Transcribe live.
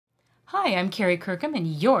Hi, I'm Kerry Kirkham, and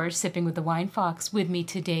you're Sipping with the Wine Fox. With me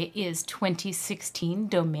today is 2016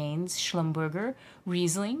 Domaines Schlumberger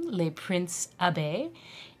Riesling Les Princes Abbés.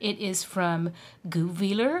 It is from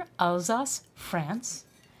Gouvillers, Alsace, France.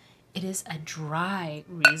 It is a dry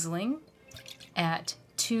Riesling at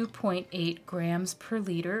 2.8 grams per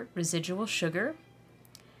liter residual sugar,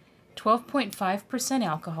 12.5%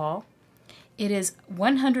 alcohol. It is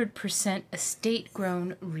 100%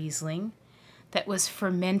 estate-grown Riesling that was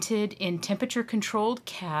fermented in temperature-controlled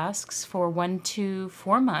casks for 1 to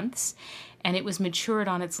 4 months, and it was matured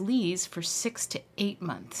on its lees for 6 to 8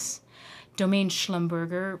 months. Domaines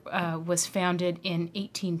Schlumberger was founded in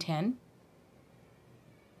 1810,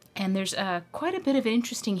 and there's quite a bit of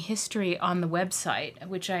interesting history on the website,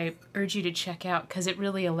 which I urge you to check out because it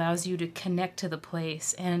really allows you to connect to the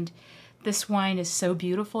place. And this wine is so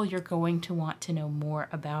beautiful, you're going to want to know more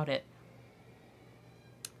about it.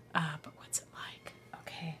 But what's it like?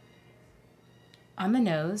 Okay. On the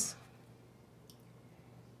nose,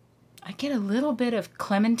 I get a little bit of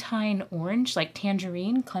clementine orange, like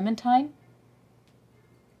tangerine, clementine,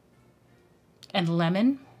 and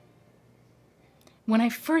lemon. When I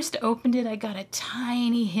first opened it, I got a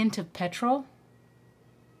tiny hint of petrol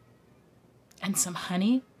and some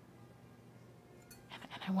honey.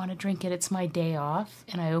 And I want to drink it. It's my day off,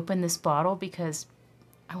 and I opened this bottle because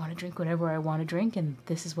I want to drink whatever I want to drink, and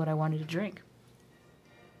this is what I wanted to drink.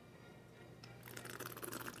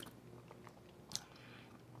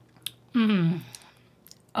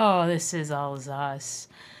 Oh, this is Alsace.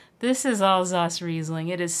 This is Alsace Riesling.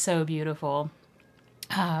 It is so beautiful.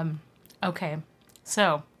 Okay,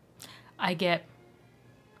 so I get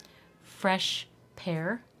fresh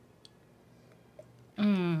pear.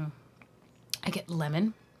 I get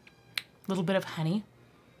lemon, a little bit of honey,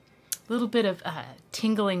 a little bit of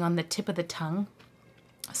tingling on the tip of the tongue,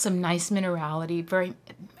 some nice minerality, very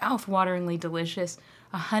mouth-wateringly delicious,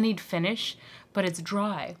 a honeyed finish, but it's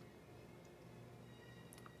dry.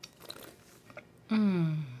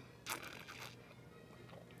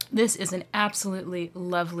 This is an absolutely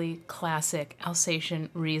lovely classic Alsatian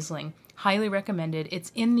Riesling. Highly recommended.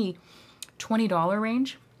 It's in the $20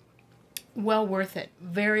 range. Well worth it.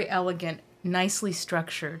 Very elegant, nicely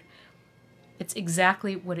structured. It's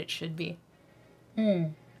exactly what it should be.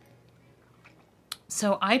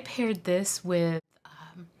 So I paired this with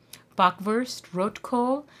Bockwurst,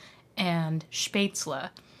 Rotkohl, and Spätzle,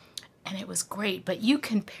 and it was great. But you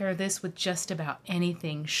can pair this with just about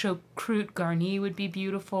anything. Choucroute garni would be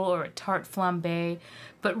beautiful, or a tarte flambée.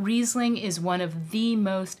 But Riesling is one of the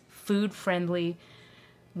most food-friendly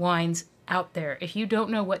wines out there. If you don't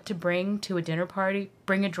know what to bring to a dinner party,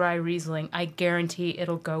 bring a dry Riesling. I guarantee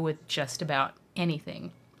it'll go with just about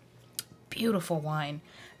anything. Beautiful wine.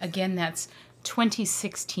 Again, that's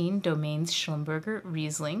 2016 Domaines Schlumberger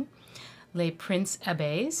Riesling Les Princes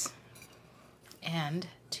Abbés. And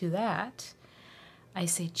to that, I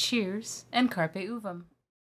say cheers and carpe uvum.